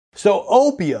So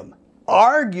opium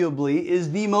arguably is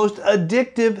the most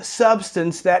addictive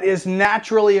substance that is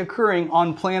naturally occurring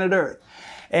on planet Earth.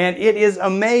 And it is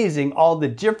amazing all the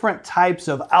different types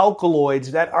of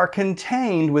alkaloids that are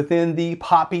contained within the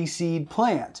poppy seed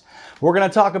plant. We're going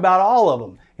to talk about all of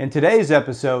them in today's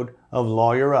episode of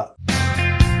Lawyer Up.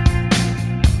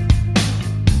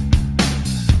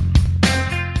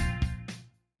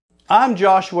 I'm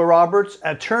Joshua Roberts,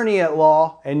 attorney at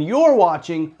law, and you're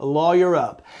watching Lawyer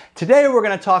Up. Today we're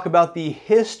going to talk about the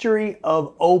history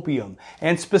of opium,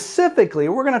 and specifically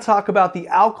we're going to talk about the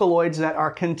alkaloids that are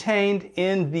contained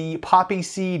in the poppy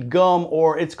seed gum,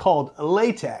 or it's called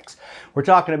latex. We're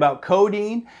talking about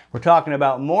codeine, we're talking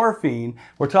about morphine,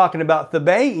 we're talking about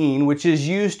thebaine, which is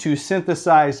used to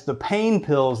synthesize the pain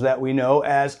pills that we know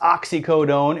as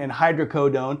oxycodone and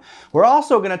hydrocodone. We're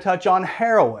also going to touch on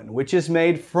heroin, which is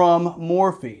made from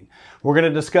morphine. We're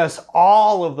going to discuss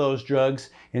all of those drugs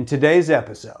in today's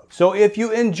episode. So if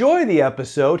you enjoy the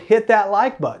episode, hit that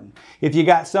like button. If you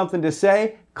got something to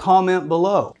say, comment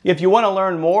below. If you want to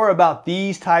learn more about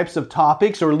these types of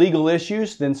topics or legal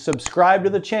issues, then subscribe to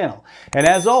the channel. And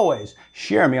as always,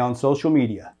 share me on social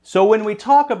media. So when we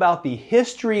talk about the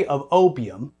history of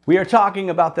opium, we are talking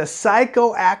about the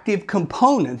psychoactive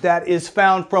component that is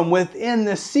found from within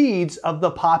the seeds of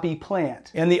the poppy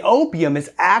plant. And the opium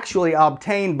is actually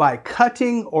obtained by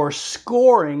cutting or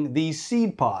scoring these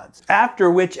seed pods,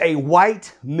 after which a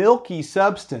white milky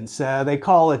substance, they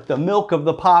call it the milk of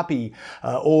the poppy,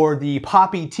 or the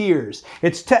poppy tears.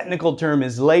 Its technical term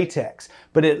is latex,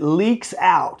 but it leaks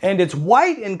out. And it's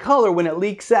white in color when it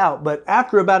leaks out, but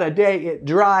after about a day it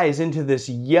dries into this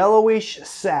yellowish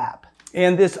sap.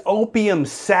 And this opium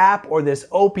sap, or this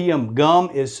opium gum,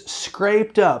 is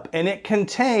scraped up, and it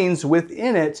contains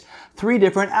within it 3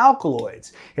 different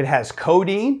alkaloids. It has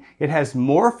codeine, it has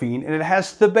morphine, and it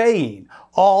has thebaine,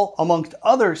 all amongst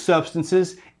other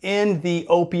substances in the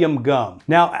opium gum.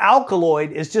 Now,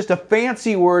 alkaloid is just a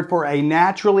fancy word for a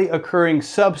naturally occurring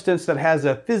substance that has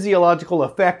a physiological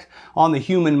effect on the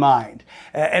human mind.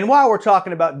 And while we're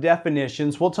talking about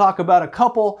definitions, we'll talk about a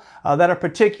couple that are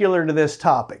particular to this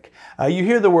topic. You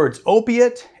hear the words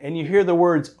opiate and you hear the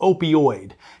words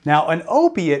opioid. Now, an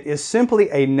opiate is simply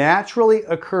a naturally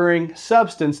occurring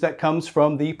substance that comes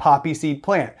from the poppy seed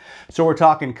plant. So we're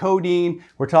talking codeine,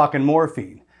 we're talking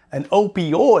morphine. An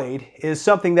opioid is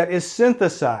something that is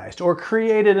synthesized or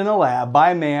created in a lab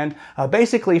by man,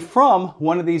 basically from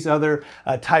one of these other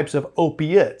types of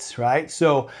opiates, right?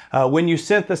 So when you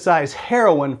synthesize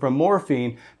heroin from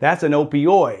morphine, that's an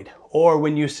opioid. Or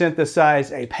when you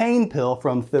synthesize a pain pill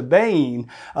from thebaine,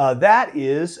 that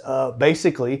is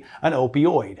basically an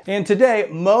opioid. And today,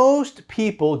 most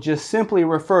people just simply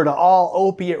refer to all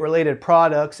opiate-related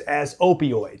products as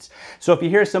opioids. So if you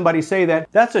hear somebody say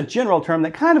that, that's a general term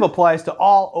that kind of applies to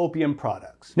all opium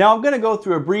products. Now I'm going to go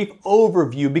through a brief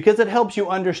overview because it helps you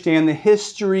understand the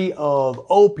history of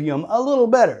opium a little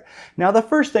better. Now the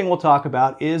first thing we'll talk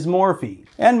about is morphine.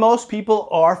 And most people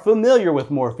are familiar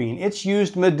with morphine. It's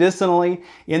used medicinally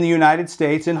in the United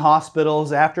States in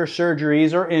hospitals after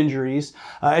surgeries or injuries.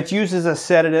 It's used as a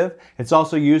sedative. It's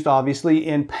also used obviously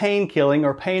in pain killing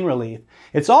or pain relief.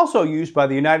 It's also used by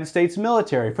the United States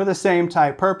military for the same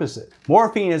type purposes.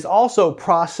 Morphine is also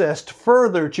processed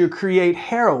further to create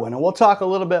heroin, and we'll talk a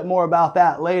little bit more about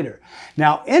that later.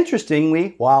 Now,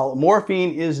 interestingly, while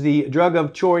morphine is the drug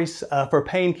of choice for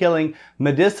pain killing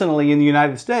medicinally in the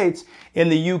United States, in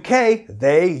the UK,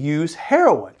 they use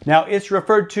heroin. Now, it's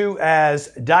referred to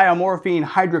as diamorphine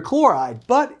hydrochloride,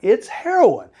 but it's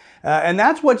heroin. And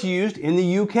that's what's used in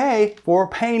the UK for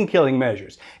pain-killing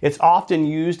measures. It's often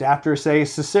used after, say,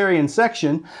 cesarean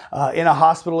section in a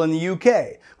hospital in the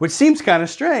UK, which seems kind of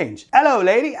strange. Hello,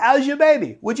 lady, how's your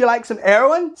baby? Would you like some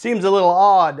heroin? Seems a little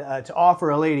odd to offer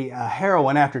a lady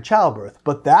heroin after childbirth,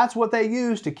 but that's what they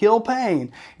use to kill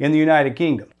pain in the United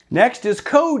Kingdom. Next is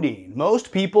codeine.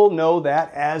 Most people know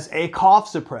that as a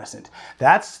cough suppressant.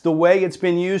 That's the way it's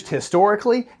been used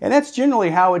historically, and that's generally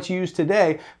how it's used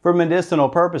today for medicinal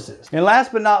purposes. And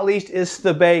last but not least is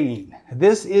thebaine.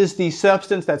 This is the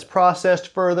substance that's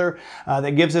processed further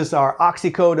that gives us our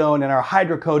oxycodone and our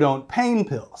hydrocodone pain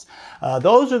pills.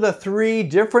 Those are the 3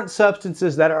 different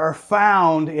substances that are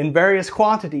found in various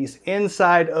quantities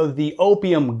inside of the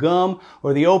opium gum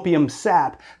or the opium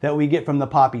sap that we get from the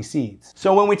poppy seeds.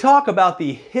 So when we talk about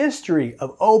the history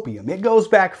of opium, it goes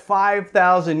back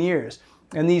 5,000 years.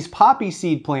 And these poppy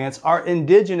seed plants are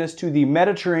indigenous to the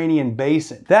Mediterranean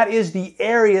basin. That is the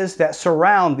areas that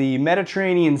surround the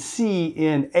Mediterranean Sea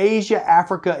in Asia,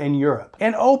 Africa, and Europe.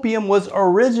 And opium was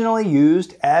originally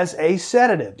used as a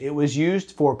sedative. It was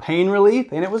used for pain relief,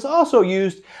 and it was also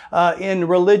used in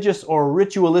religious or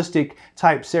ritualistic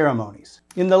type ceremonies.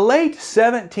 In the late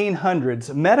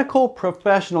 1700s, medical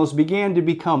professionals began to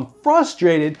become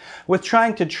frustrated with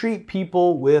trying to treat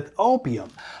people with opium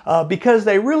because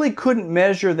they really couldn't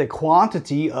measure the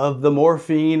quantity of the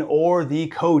morphine or the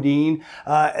codeine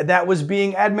that was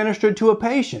being administered to a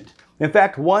patient. In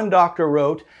fact, one doctor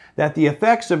wrote that the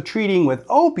effects of treating with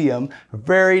opium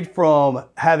varied from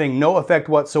having no effect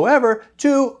whatsoever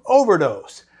to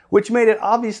overdose, which made it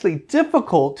obviously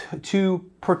difficult to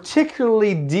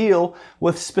particularly deal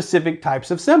with specific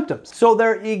types of symptoms. So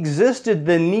there existed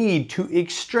the need to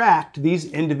extract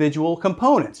these individual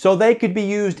components so they could be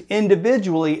used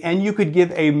individually, and you could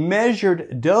give a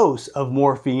measured dose of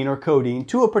morphine or codeine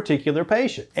to a particular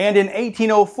patient. And in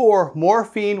 1804,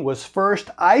 morphine was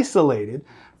first isolated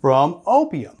from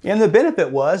opium. And the benefit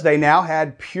was they now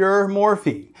had pure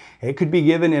morphine. It could be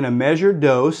given in a measured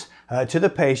dose to the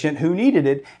patient who needed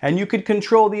it, and you could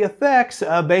control the effects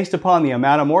based upon the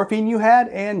amount of morphine you had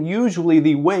and usually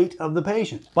the weight of the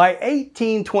patient. By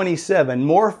 1827,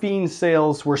 morphine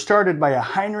sales were started by a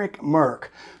Heinrich Merck,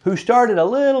 who started a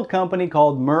little company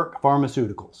called Merck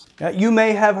Pharmaceuticals. You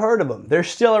may have heard of them. They're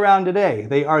still around today.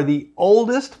 They are the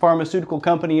oldest pharmaceutical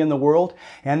company in the world,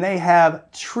 and they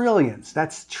have trillions,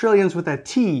 that's trillions with a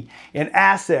T, in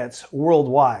assets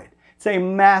worldwide. It's a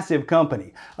massive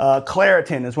company.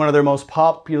 Claritin is one of their most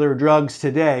popular drugs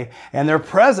today, and they're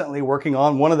presently working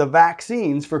on one of the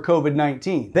vaccines for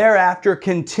COVID-19. Thereafter,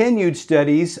 continued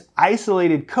studies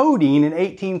isolated codeine in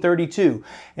 1832,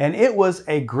 and it was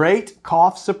a great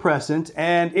cough suppressant,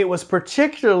 and it was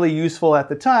particularly useful at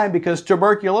the time because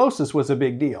tuberculosis was a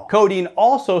big deal. Codeine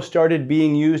also started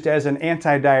being used as an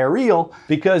antidiarrheal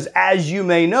because, as you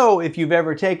may know, if you've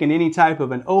ever taken any type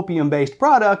of an opium-based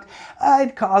product,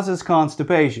 it causes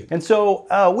constipation. And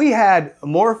so we had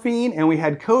morphine and we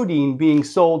had codeine being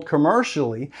sold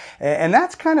commercially, and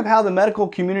that's kind of how the medical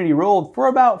community rolled for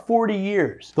about 40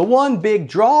 years. The one big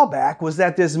drawback was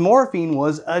that this morphine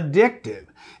was addictive.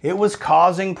 It was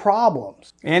causing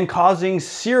problems and causing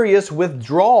serious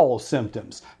withdrawal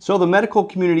symptoms. So the medical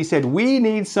community said, we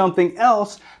need something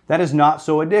else that is not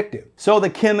so addictive. So the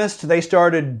chemists, they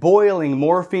started boiling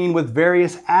morphine with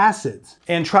various acids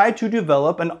and tried to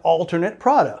develop an alternate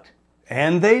product.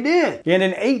 And they did. And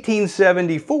in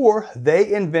 1874,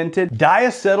 they invented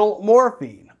diacetyl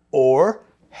morphine, or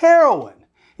heroin.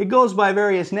 It goes by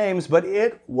various names, but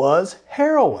it was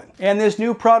heroin. And this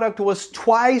new product was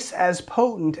twice as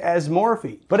potent as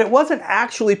morphine. But it wasn't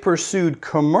actually pursued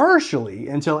commercially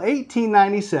until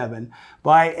 1897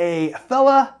 by a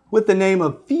fella with the name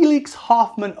of Felix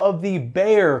Hoffmann of the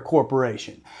Bayer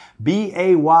Corporation.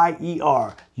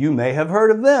 B-A-Y-E-R. You may have heard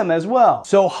of them as well.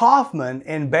 So Hoffmann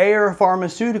and Bayer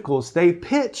Pharmaceuticals, they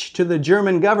pitched to the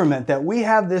German government that we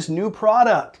have this new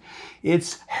product.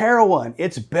 It's heroin,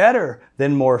 it's better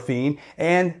than morphine,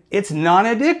 and it's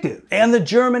non-addictive. And the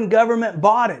German government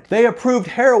bought it. They approved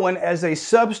heroin as a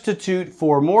substitute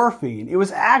for morphine. It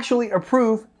was actually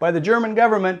approved by the German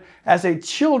government as a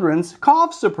children's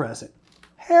cough suppressant.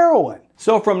 Heroin.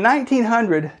 So from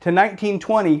 1900 to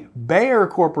 1920, Bayer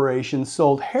Corporation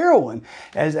sold heroin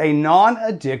as a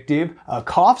non-addictive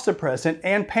cough suppressant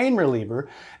and pain reliever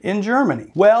in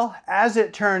Germany. Well, as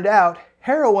it turned out,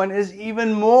 heroin is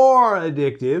even more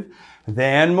addictive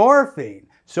than morphine.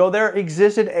 So there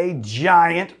existed a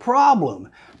giant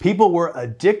problem. People were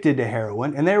addicted to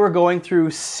heroin and they were going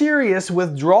through serious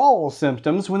withdrawal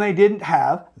symptoms when they didn't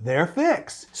have their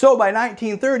fix. So by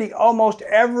 1930, almost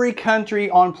every country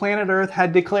on planet Earth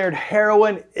had declared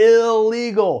heroin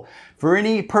illegal for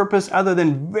any purpose other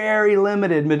than very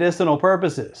limited medicinal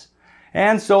purposes.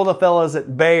 And so the fellas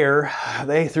at Bayer,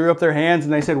 they threw up their hands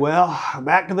and they said, well,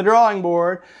 back to the drawing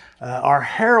board. Our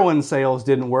heroin sales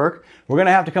didn't work. We're going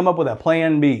to have to come up with a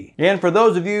plan B. And for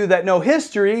those of you that know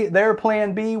history, their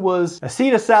plan B was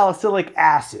acetylsalicylic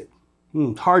acid.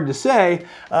 Hard to say.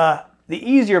 The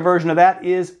easier version of that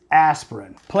is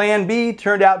aspirin. Plan B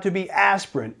turned out to be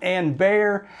aspirin. And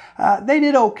Bayer, they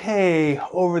did okay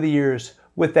over the years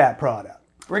with that product.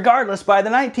 Regardless, by the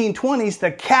 1920s,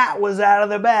 the cat was out of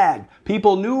the bag.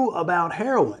 People knew about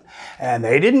heroin, and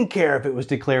they didn't care if it was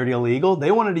declared illegal.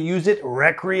 They wanted to use it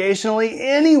recreationally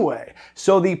anyway.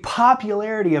 So the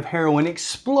popularity of heroin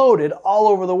exploded all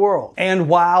over the world. And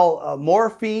while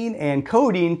morphine and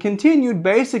codeine continued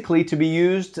basically to be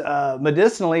used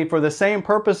medicinally for the same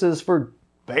purposes for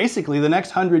basically the next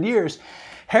 100 years,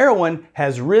 Heroin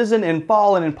has risen and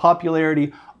fallen in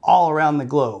popularity all around the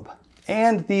globe.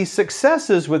 And the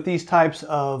successes with these types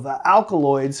of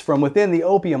alkaloids from within the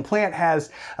opium plant has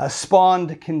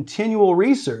spawned continual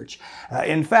research.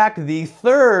 In fact, the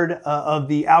third of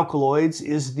the alkaloids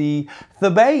is the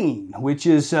thebaine, which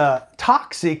is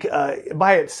toxic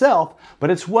by itself,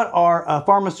 but it's what our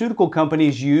pharmaceutical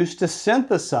companies use to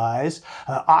synthesize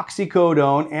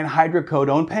oxycodone and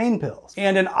hydrocodone pain pills.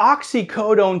 And an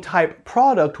oxycodone type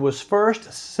product was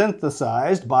first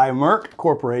synthesized by Merck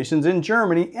corporations in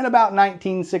Germany in about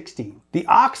 1916. The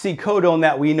oxycodone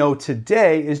that we know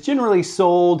today is generally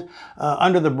sold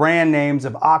under the brand names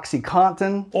of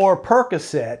OxyContin or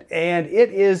Percocet, and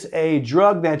it is a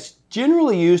drug that's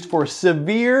generally used for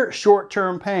severe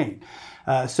short-term pain.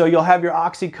 So you'll have your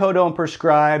oxycodone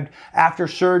prescribed after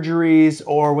surgeries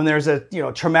or when there's a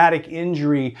traumatic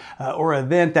injury or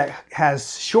event that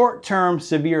has short-term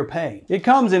severe pain. It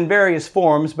comes in various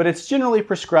forms, but it's generally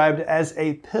prescribed as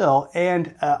a pill,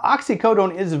 and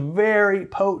oxycodone is very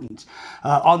potent.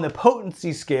 On the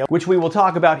potency scale, which we will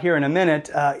talk about here in a minute,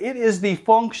 it is the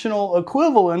functional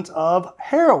equivalent of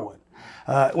heroin.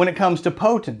 When it comes to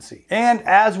potency. And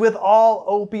as with all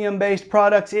opium-based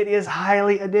products, it is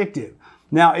highly addictive.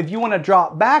 Now, if you want to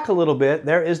drop back a little bit,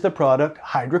 there is the product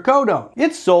hydrocodone.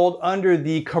 It's sold under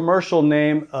the commercial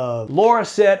name of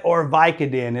Loracet or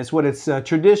Vicodin is what it's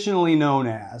traditionally known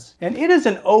as. And it is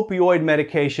an opioid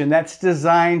medication that's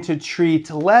designed to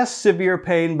treat less severe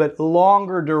pain but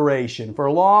longer duration for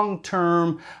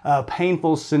long-term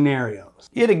painful scenarios.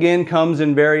 It again comes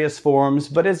in various forms,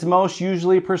 but it's most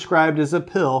usually prescribed as a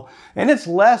pill, and it's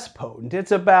less potent.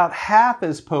 It's about half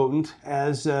as potent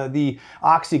as the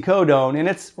oxycodone, and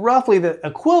it's roughly the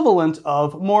equivalent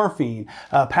of morphine,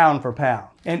 pound for pound.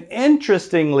 And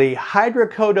interestingly,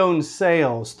 hydrocodone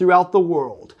sales throughout the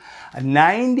world,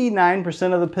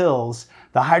 99% of the pills,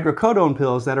 the hydrocodone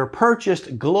pills that are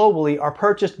purchased globally, are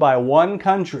purchased by one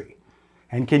country.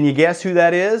 And can you guess who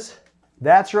that is?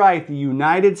 That's right, the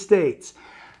United States.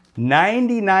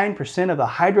 99% of the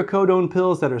hydrocodone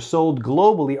pills that are sold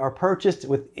globally are purchased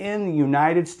within the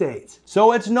United States.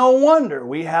 So it's no wonder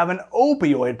we have an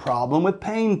opioid problem with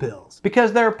pain pills,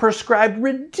 because they're prescribed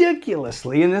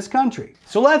ridiculously in this country.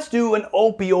 So let's do an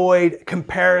opioid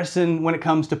comparison when it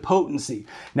comes to potency.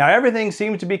 Now everything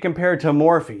seems to be compared to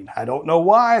morphine. I don't know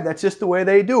why, that's just the way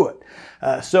they do it.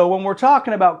 So when we're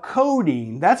talking about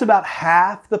codeine, that's about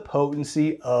half the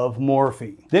potency of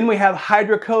morphine. Then we have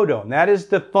hydrocodone. That is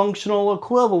the functional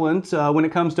equivalent when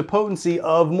it comes to potency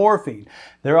of morphine.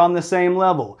 They're on the same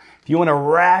level. If you want to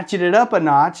ratchet it up a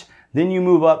notch, then you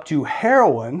move up to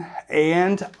heroin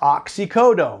and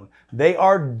oxycodone. They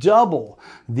are double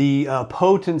the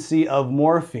potency of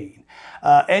morphine.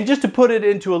 And just to put it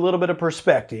into a little bit of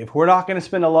perspective, we're not going to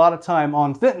spend a lot of time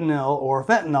on fentanyl or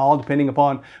fentanyl, depending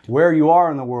upon where you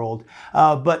are in the world.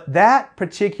 But that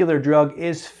particular drug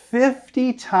is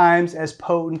 50 times as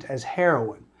potent as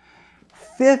heroin.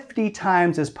 50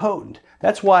 times as potent.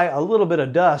 That's why a little bit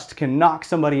of dust can knock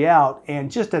somebody out, and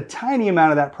just a tiny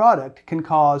amount of that product can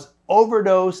cause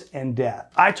overdose and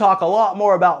death. I talk a lot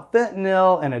more about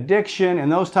fentanyl and addiction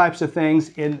and those types of things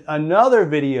in another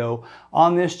video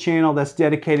on this channel that's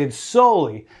dedicated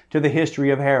solely to the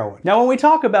history of heroin. Now, when we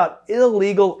talk about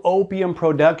illegal opium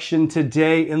production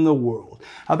today in the world,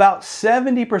 about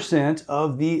 70%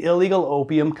 of the illegal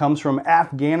opium comes from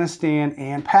Afghanistan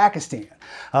and Pakistan.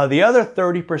 The other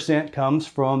 30% comes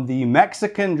from the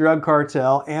Mexican drug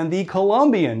cartel and the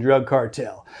Colombian drug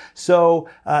cartel. So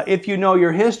if you know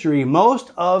your history,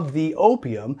 most of the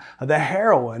opium, the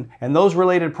heroin, and those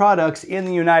related products in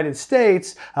the United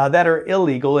States that are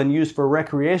illegal and used for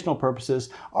recreational purposes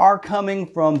are coming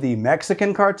from the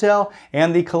Mexican cartel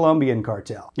and the Colombian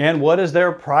cartel. And what is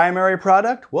their primary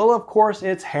product? Well, of course,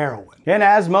 it's heroin. And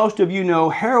as most of you know,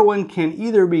 heroin can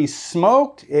either be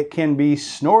smoked, it can be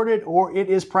snorted, or it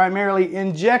is primarily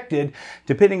injected,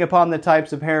 depending upon the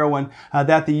types of heroin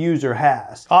that the user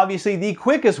has. Obviously, the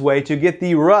quickest way to get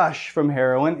the rush from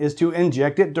heroin is to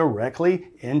inject it directly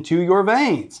into your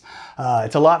veins.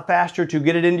 It's a lot faster to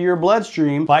get it into your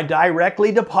bloodstream by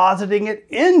directly depositing it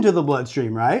into the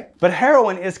bloodstream, right? But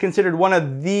heroin is considered one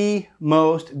of the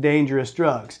most dangerous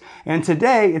drugs. And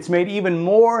today it's made even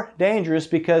more dangerous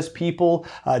because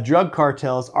drug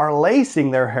cartels are lacing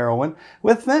their heroin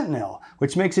with fentanyl,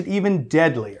 which makes it even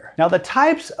deadlier. Now, the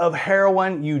types of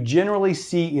heroin you generally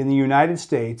see in the United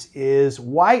States is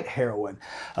white heroin.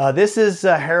 This is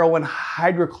heroin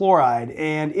hydrochloride,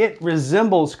 and it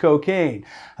resembles cocaine.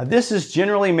 This is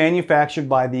generally manufactured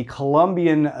by the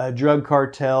Colombian drug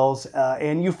cartels,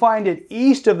 and you find it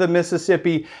east of the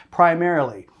Mississippi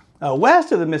primarily.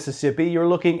 West of the Mississippi, you're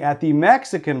looking at the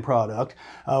Mexican product,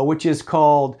 which is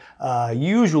called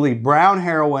usually brown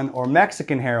heroin or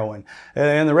Mexican heroin.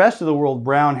 In the rest of the world,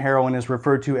 brown heroin is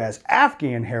referred to as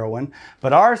Afghan heroin,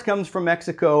 but ours comes from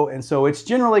Mexico, and so it's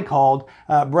generally called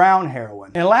brown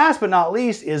heroin. And last but not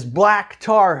least is black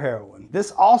tar heroin.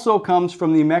 This also comes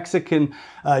from the Mexican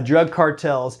drug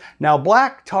cartels. Now,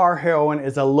 black tar heroin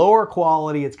is a lower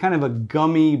quality. It's kind of a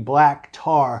gummy black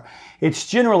tar. It's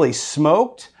generally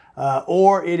smoked,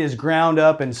 or it is ground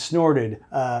up and snorted.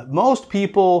 Most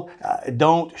people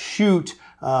don't shoot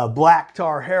black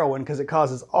tar heroin because it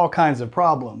causes all kinds of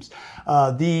problems.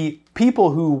 The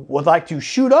people who would like to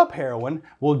shoot up heroin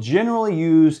will generally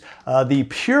use the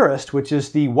purest, which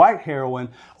is the white heroin,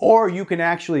 or you can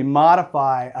actually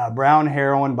modify brown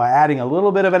heroin by adding a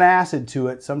little bit of an acid to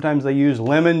it. Sometimes they use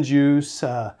lemon juice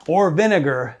or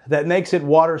vinegar that makes it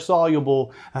water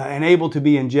soluble and able to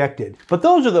be injected. But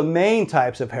those are the main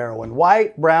types of heroin: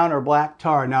 white, brown, or black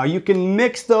tar. Now you can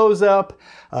mix those up.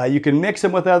 You can mix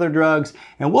them with other drugs,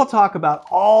 and we'll talk about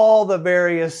all the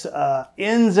various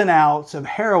ins and outs of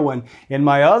heroin in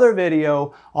my other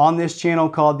video on this channel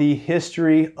called The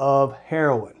History of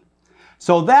Heroin.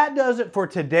 So that does it for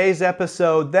today's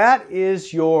episode. That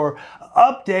is your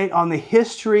update on the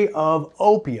history of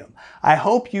opium. I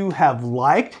hope you have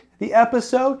liked the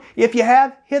episode. If you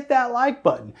have, hit that like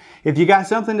button. If you got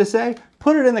something to say,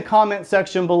 put it in the comment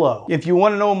section below. If you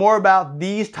want to know more about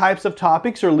these types of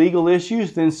topics or legal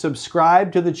issues, then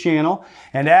subscribe to the channel.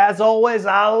 And as always,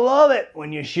 I love it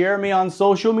when you share me on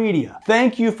social media.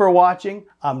 Thank you for watching.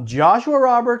 I'm Joshua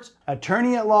Roberts,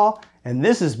 attorney at law, and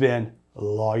this has been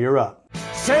Lawyer Up.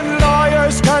 Send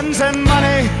lawyers, guns, and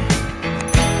money.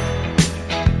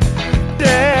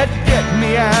 Dad, get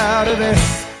me out of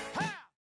this.